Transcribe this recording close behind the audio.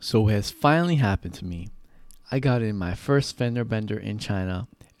So it has finally happened to me. I got in my first fender bender in China,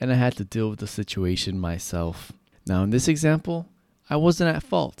 and I had to deal with the situation myself. Now in this example, I wasn't at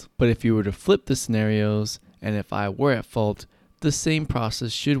fault, but if you were to flip the scenarios, and if I were at fault, the same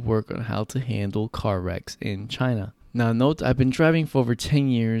process should work on how to handle car wrecks in China. Now note, I've been driving for over 10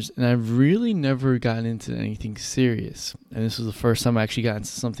 years, and I've really never gotten into anything serious. And this was the first time I actually got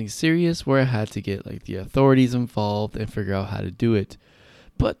into something serious where I had to get the authorities involved and figure out how to do it.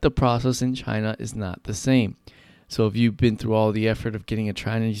 But the process in China is not the same. So if you've been through all the effort of getting a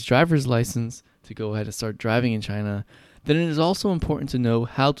Chinese driver's license to go ahead and start driving in China, then it is also important to know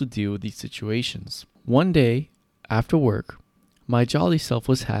how to deal with these situations. One day, after work, my jolly self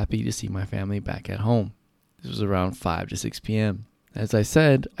was happy to see my family back at home. This was around 5 to 6 p.m. As I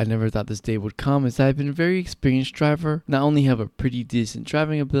said, I never thought this day would come, as I've been a very experienced driver, not only have a pretty decent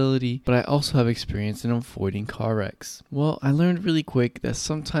driving ability, but I also have experience in avoiding car wrecks. Well, I learned really quick that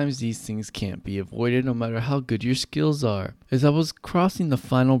sometimes these things can't be avoided no matter how good your skills are. As I was crossing the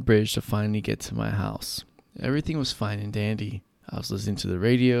final bridge to finally get to my house, everything was fine and dandy. I was listening to the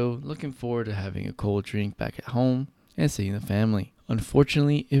radio, looking forward to having a cold drink back at home and seeing the family.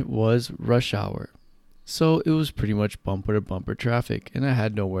 Unfortunately, it was rush hour. So it was pretty much bumper to bumper traffic, and I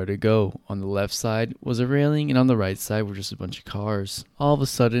had nowhere to go. On the left side was a railing, and on the right side were just a bunch of cars. All of a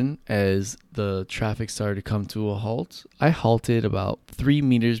sudden, as the traffic started to come to a halt, I halted about 3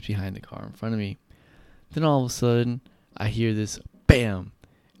 meters behind the car in front of me. Then all of a sudden, I hear this BAM!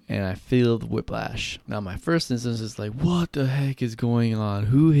 And I feel the whiplash. Now my first instance is what the heck is going on?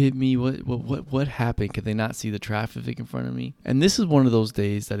 Who hit me? What happened? Could they not see the traffic in front of me? And this is one of those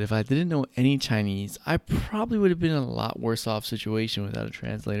days that if I didn't know any Chinese, I probably would have been in a lot worse off situation without a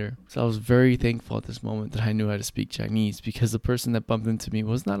translator. So I was very thankful at this moment that I knew how to speak Chinese, because the person that bumped into me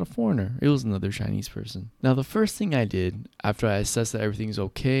was not a foreigner. It was another Chinese person. Now the first thing I did after I assessed that everything's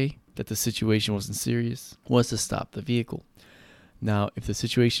okay, that the situation wasn't serious, was to stop the vehicle. Now, if the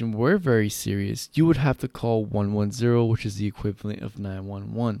situation were very serious, you would have to call 110, which is the equivalent of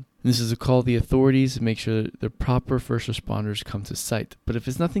 911. This is to call the authorities to make sure that the proper first responders come to site. But if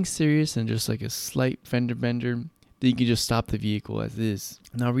it's nothing serious and just a slight fender bender, then you can just stop the vehicle as is.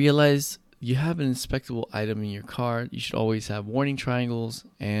 Now realize you have an inspectable item in your car. You should always have warning triangles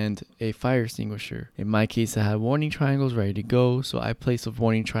and a fire extinguisher. In my case, I had warning triangles ready to go, so I placed the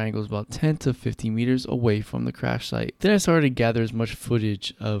warning triangles about 10 to 15 meters away from the crash site. Then I started to gather as much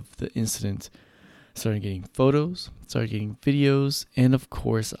footage of the incident. Started getting photos, started getting videos, and of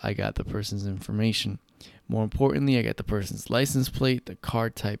course, I got the person's information. More importantly, I got the person's license plate, the car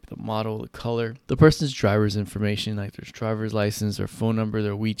type, the model, the color, the person's driver's information, like their driver's license, their phone number,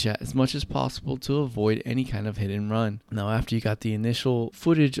 their WeChat, as much as possible to avoid any kind of hit and run. Now, after you got the initial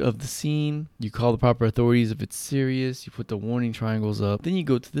footage of the scene, you call the proper authorities if it's serious, you put the warning triangles up, then you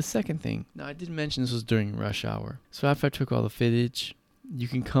go to the second thing. Now, I did mention this was during rush hour. So after I took all the footage, you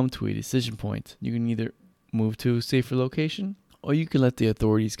can come to a decision point. You can either move to a safer location, or you can let the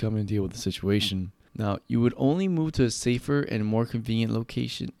authorities come and deal with the situation. Now, you would only move to a safer and more convenient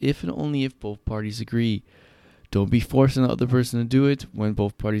location if and only if both parties agree. Don't be forcing the other person to do it when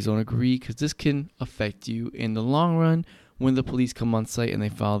both parties don't agree, because this can affect you in the long run. When the police come on site and they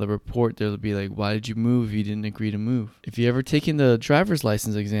file the report, they'll be like, why did you move if you didn't agree to move? If you ever taken the driver's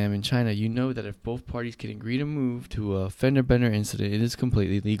license exam in China, you know that if both parties can agree to move to a fender bender incident, it is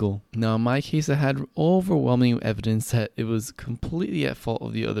completely legal. Now, in my case, I had overwhelming evidence that it was completely at fault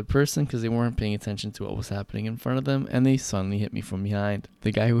of the other person, because they weren't paying attention to what was happening in front of them, and they suddenly hit me from behind.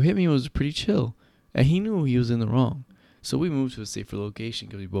 The guy who hit me was pretty chill, and he knew he was in the wrong. So we moved to a safer location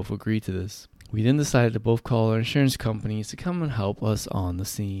because we both agreed to this. We then decided to both call our insurance companies to come and help us on the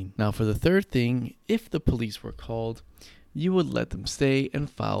scene. Now for the third thing, if the police were called, you would let them stay and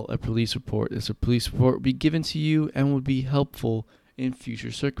file a police report. This police report would be given to you and would be helpful in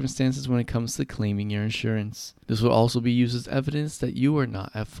future circumstances when it comes to claiming your insurance. This would also be used as evidence that you are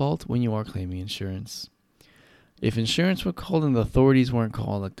not at fault when you are claiming insurance. If insurance were called and the authorities weren't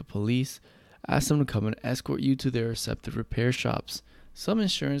called, like the police, ask them to come and escort you to their accepted repair shops. Some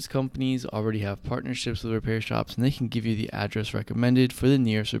insurance companies already have partnerships with repair shops, and they can give you the address recommended for the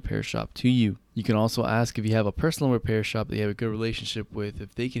nearest repair shop to you. You can also ask if you have a personal repair shop that you have a good relationship with,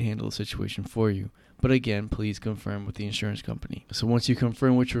 if they can handle the situation for you. But again, please confirm with the insurance company. So once you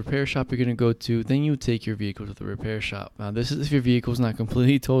confirm which repair shop you're going to go to, then you take your vehicle to the repair shop. Now this is if your vehicle is not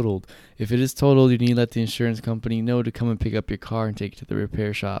completely totaled. If it is totaled, you need to let the insurance company know to come and pick up your car and take it to the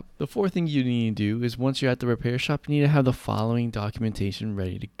repair shop. The fourth thing you need to do is once you're at the repair shop, you need to have the following documentation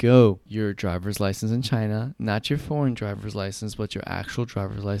ready to go. Your driver's license in China, not your foreign driver's license, but your actual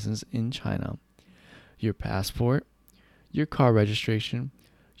driver's license in China. Your passport, your car registration,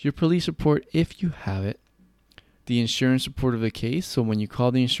 your police report if you have it, the insurance report of the case. So when you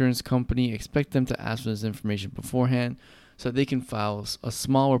call the insurance company, expect them to ask for this information beforehand so that they can file a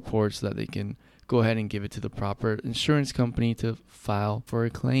small report so that they can go ahead and give it to the proper insurance company to file for a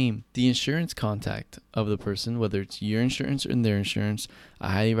claim. The insurance contact of the person, whether it's your insurance or their insurance,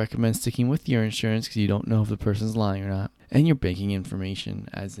 I highly recommend sticking with your insurance because you don't know if the person's lying or not. And your banking information,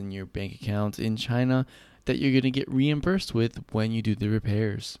 as in your bank account in China that you're going to get reimbursed with when you do the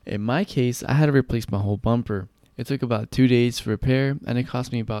repairs. In my case, I had to replace my whole bumper. It took about 2 days for repair, and it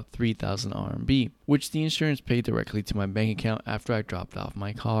cost me about 3,000 RMB, which the insurance paid directly to my bank account after I dropped off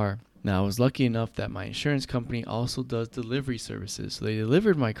my car. Now, I was lucky enough that my insurance company also does delivery services, so they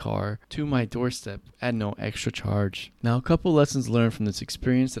delivered my car to my doorstep at no extra charge. Now, a couple lessons learned from this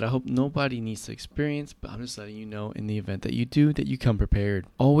experience that I hope nobody needs to experience, but I'm just letting you know in the event that you do, that you come prepared.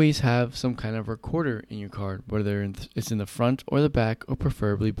 Always have some kind of recorder in your car, whether it's in the front or the back, or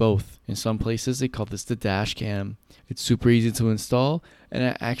preferably both. In some places, they call this the dash cam. It's super easy to install, and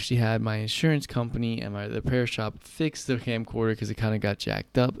I actually had my insurance company and the repair shop fix the camcorder because it kind of got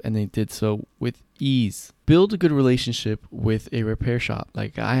jacked up, and they did so with ease. Build a good relationship with a repair shop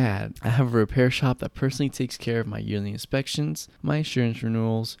like I had. I have a repair shop that personally takes care of my yearly inspections, my insurance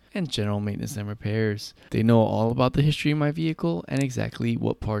renewals, and general maintenance and repairs. They know all about the history of my vehicle and exactly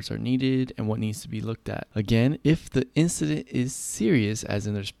what parts are needed and what needs to be looked at. Again, if the incident is serious, as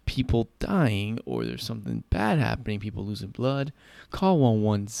in there's people dying or there's something bad happening, people losing blood, call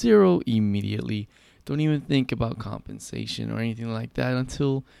 110 immediately. Don't even think about compensation or anything like that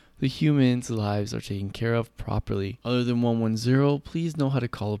until the humans' lives are taken care of properly. Other than 110, please know how to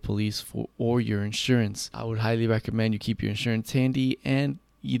call the police or your insurance. I would highly recommend you keep your insurance handy and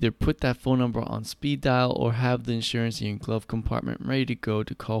either put that phone number on speed dial or have the insurance in your glove compartment ready to go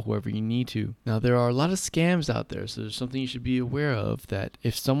to call whoever you need to. Now, there are a lot of scams out there, so there's something you should be aware of, that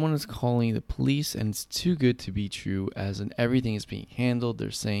if someone is calling the police and it's too good to be true, as in everything is being handled, they're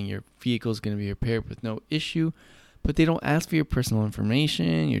saying your vehicle is going to be repaired with no issue, but they don't ask for your personal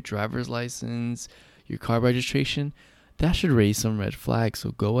information, your driver's license, your car registration, that should raise some red flags.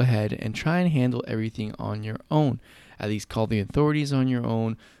 So go ahead and try and handle everything on your own. At least call the authorities on your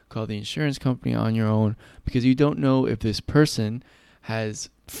own, call the insurance company on your own, because you don't know if this person has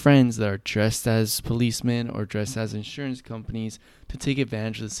friends that are dressed as policemen or dressed as insurance companies to take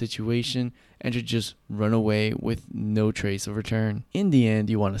advantage of the situation and to just run away with no trace of return. In the end,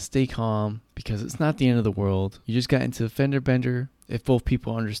 you want to stay calm because it's not the end of the world. You just got into a fender bender. If both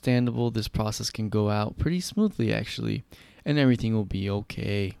people are understandable, this process can go out pretty smoothly actually, and everything will be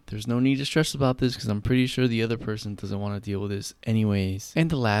okay. There's no need to stress about this because I'm pretty sure the other person doesn't want to deal with this anyways.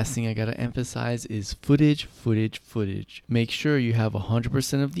 And the last thing I gotta emphasize is footage. Make sure you have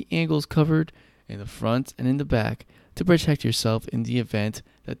 100% of the angles covered in the front and in the back to protect yourself in the event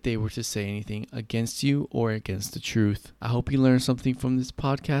that they were to say anything against you or against the truth. I hope you learned something from this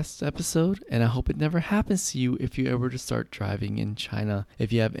podcast episode, and I hope it never happens to you if you ever to start driving in China.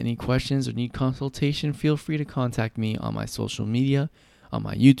 If you have any questions or need consultation, feel free to contact me on my social media, on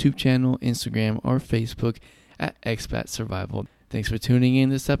my YouTube channel, Instagram, or Facebook at Expat Survival. Thanks for tuning in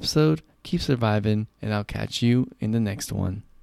this episode. Keep surviving, and I'll catch you in the next one.